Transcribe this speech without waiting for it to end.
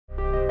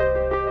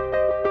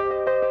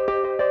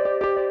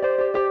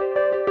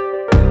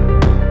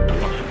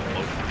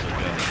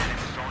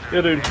Yeah,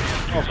 dude.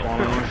 I'll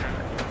spawn on you.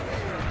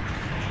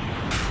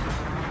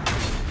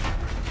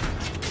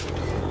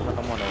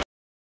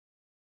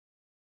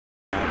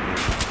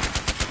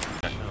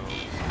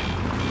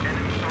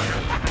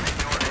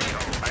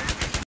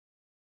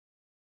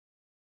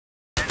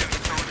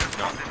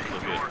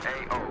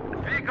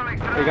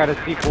 They got a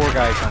C4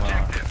 guy coming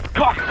on.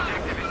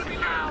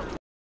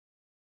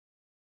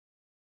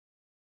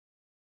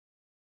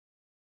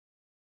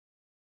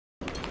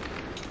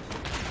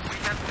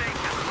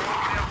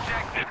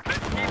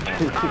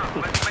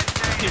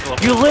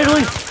 You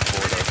literally,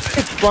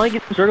 it's flying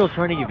in circles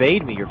trying to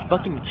evade me. You're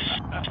fucking.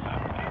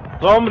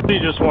 Somebody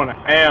just went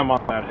ham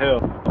on that hill.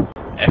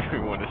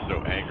 Everyone is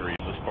so angry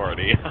in this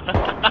party.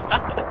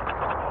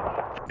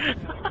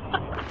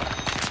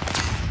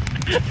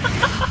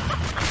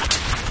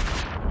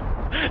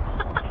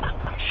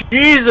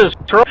 Jesus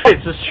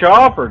Christ, this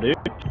chopper, dude.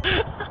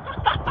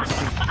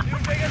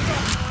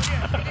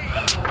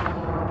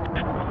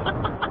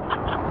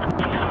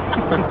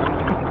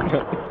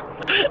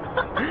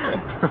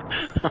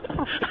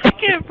 I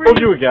can't breathe. Told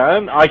you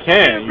again? I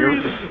can't. You're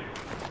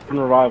in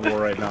revival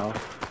right now.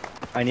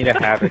 I need a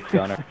havoc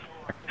gunner.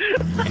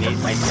 I need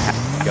my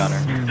havoc gunner.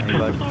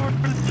 Anybody?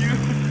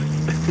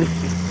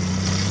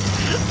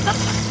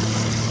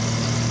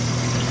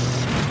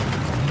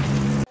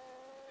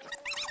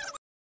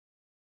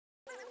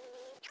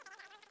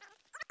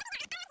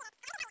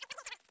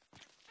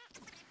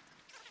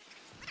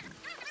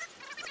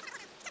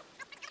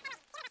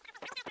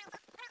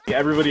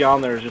 Everybody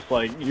on there is just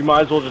like, you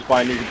might as well just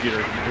buy a new computer.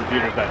 Your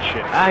computer's that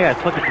shit. I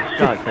got fucking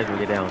shots. I can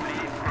get down.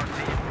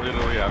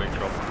 Literally having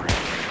trouble breathing.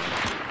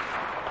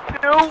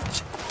 No.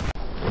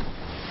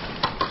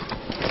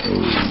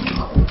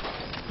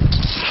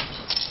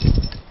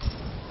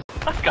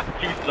 I got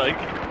you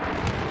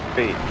psyched.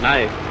 Wait,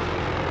 nice.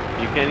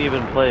 You can't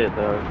even play it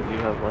though, because you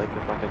have like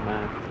a fucking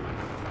map.